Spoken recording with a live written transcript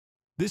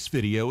This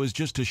video is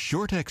just a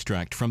short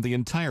extract from the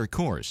entire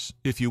course.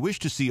 If you wish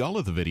to see all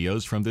of the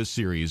videos from this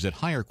series at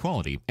higher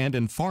quality and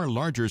in far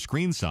larger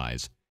screen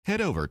size,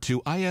 head over to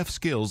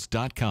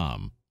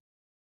ifskills.com.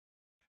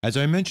 As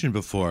I mentioned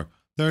before,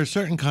 there are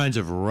certain kinds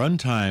of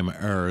runtime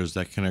errors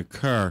that can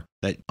occur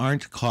that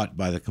aren't caught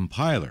by the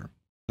compiler.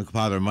 The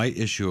compiler might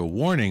issue a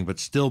warning but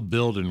still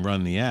build and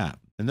run the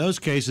app. In those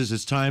cases,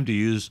 it's time to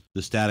use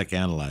the static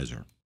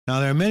analyzer. Now,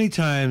 there are many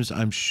times,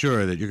 I'm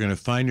sure, that you're going to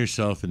find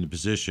yourself in the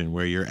position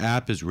where your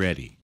app is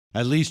ready.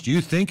 At least you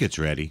think it's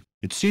ready.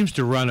 It seems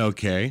to run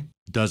okay,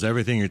 does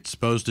everything it's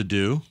supposed to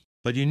do,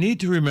 but you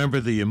need to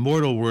remember the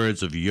immortal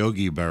words of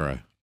Yogi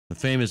Berra, the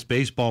famous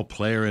baseball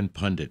player and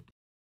pundit,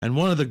 and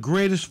one of the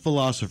greatest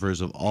philosophers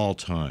of all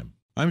time.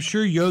 I'm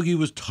sure Yogi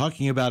was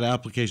talking about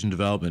application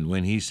development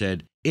when he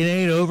said, "It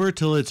ain't over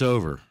till it's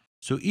over."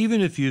 So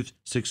even if you've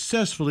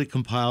successfully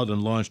compiled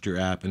and launched your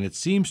app and it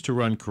seems to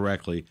run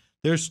correctly,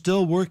 there's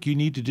still work you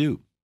need to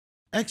do.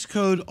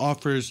 Xcode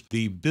offers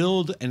the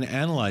Build and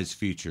Analyze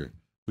feature,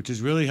 which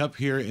is really up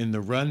here in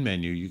the Run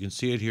menu. You can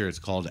see it here. It's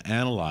called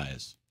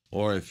Analyze.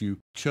 Or if you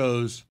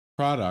chose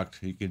Product,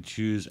 you can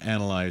choose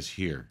Analyze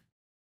here.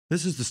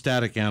 This is the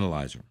static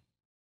analyzer.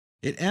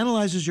 It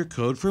analyzes your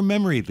code for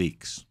memory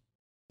leaks.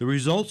 The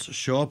results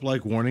show up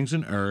like warnings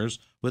and errors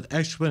with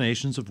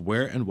explanations of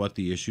where and what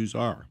the issues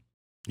are.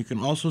 You can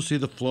also see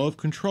the flow of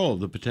control of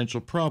the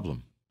potential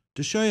problem.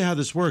 To show you how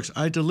this works,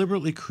 I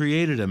deliberately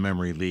created a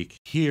memory leak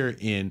here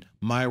in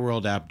My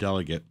World App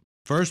Delegate.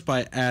 First,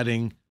 by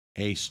adding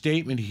a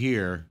statement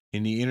here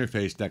in the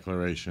interface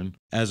declaration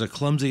as a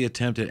clumsy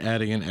attempt at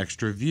adding an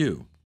extra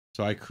view.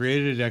 So I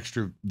created an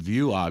extra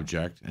view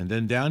object, and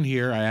then down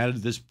here I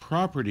added this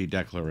property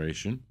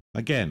declaration.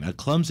 Again, a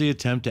clumsy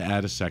attempt to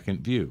add a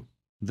second view.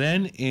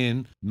 Then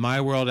in My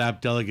World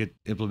App Delegate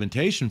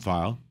implementation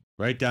file,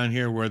 right down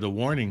here where the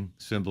warning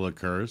symbol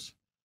occurs,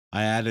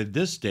 I added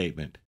this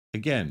statement.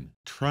 Again,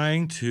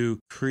 trying to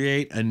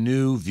create a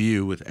new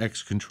view with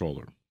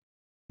Xcontroller.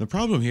 The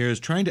problem here is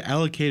trying to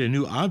allocate a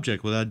new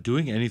object without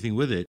doing anything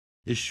with it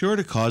is sure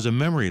to cause a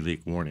memory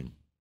leak warning.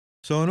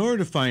 So in order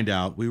to find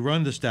out, we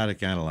run the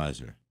static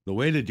analyzer. The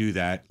way to do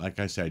that, like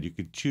I said, you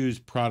could choose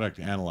Product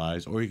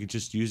Analyze, or you could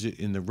just use it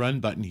in the Run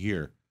button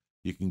here.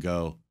 You can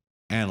go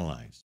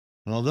Analyze.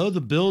 And although the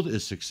build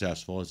is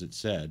successful, as it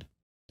said,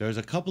 there's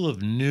a couple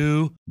of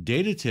new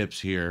data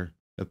tips here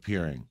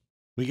appearing.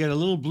 We get a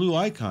little blue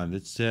icon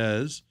that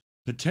says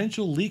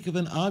potential leak of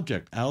an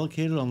object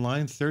allocated on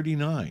line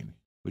 39,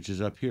 which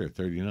is up here,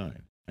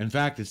 39. In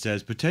fact, it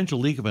says potential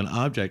leak of an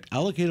object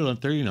allocated on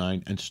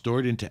 39 and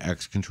stored into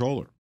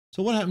Xcontroller.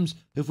 So what happens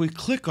if we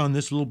click on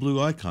this little blue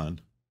icon?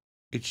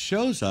 It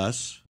shows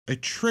us a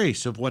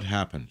trace of what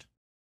happened.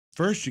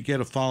 First, you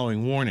get a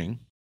following warning.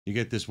 You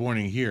get this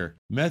warning here.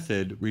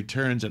 Method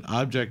returns an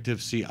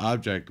Objective-C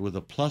object with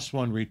a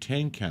 +1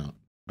 retain count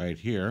right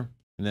here.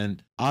 And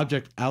then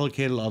object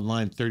allocated on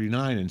line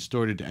 39 and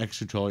stored into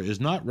Xcontroller is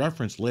not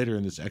referenced later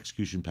in this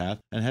execution path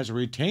and has a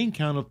retain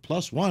count of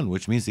 +1,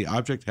 which means the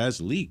object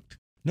has leaked.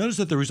 Notice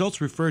that the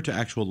results refer to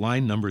actual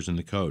line numbers in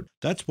the code.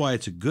 That's why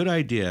it's a good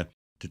idea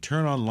to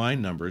turn on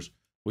line numbers,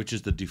 which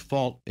is the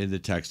default in the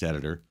text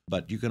editor.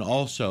 But you can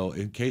also,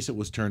 in case it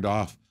was turned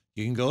off,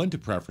 you can go into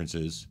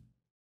Preferences,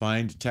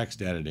 find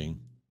Text Editing,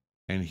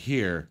 and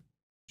here,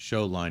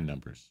 show line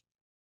numbers.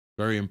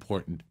 Very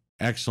important.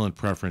 Excellent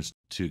preference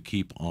to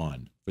keep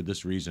on. For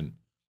this reason,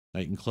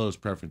 I can close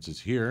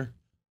Preferences here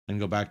and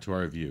go back to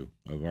our view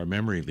of our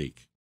memory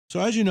leak. So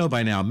as you know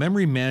by now,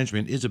 memory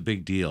management is a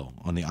big deal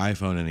on the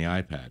iPhone and the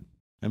iPad.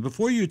 And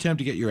before you attempt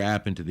to get your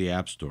app into the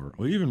App Store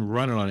or even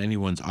run it on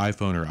anyone's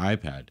iPhone or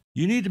iPad,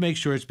 you need to make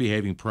sure it's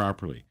behaving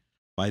properly.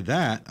 By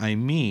that, I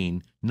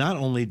mean not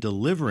only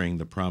delivering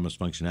the promised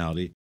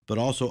functionality, but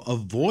also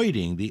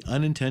avoiding the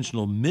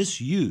unintentional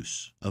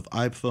misuse of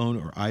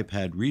iPhone or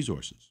iPad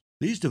resources.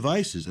 These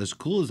devices, as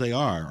cool as they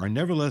are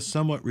nevertheless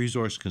somewhat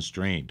resource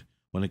constrained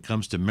when it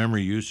comes to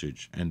memory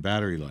usage and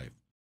battery life.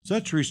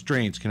 Such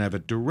restraints can have a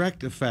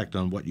direct effect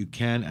on what you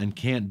can and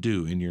can't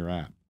do in your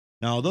app.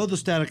 Now, although the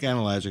static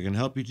analyzer can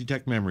help you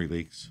detect memory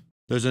leaks,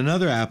 there's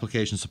another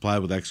application supplied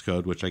with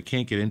Xcode, which I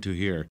can't get into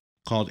here,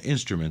 called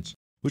Instruments,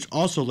 which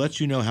also lets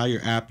you know how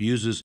your app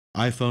uses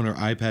iPhone or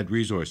iPad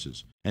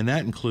resources, and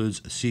that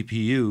includes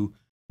CPU,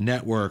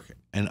 network,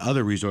 and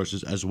other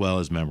resources as well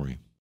as memory.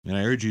 And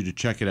I urge you to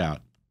check it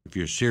out if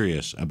you're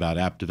serious about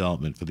app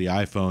development for the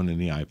iPhone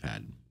and the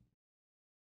iPad.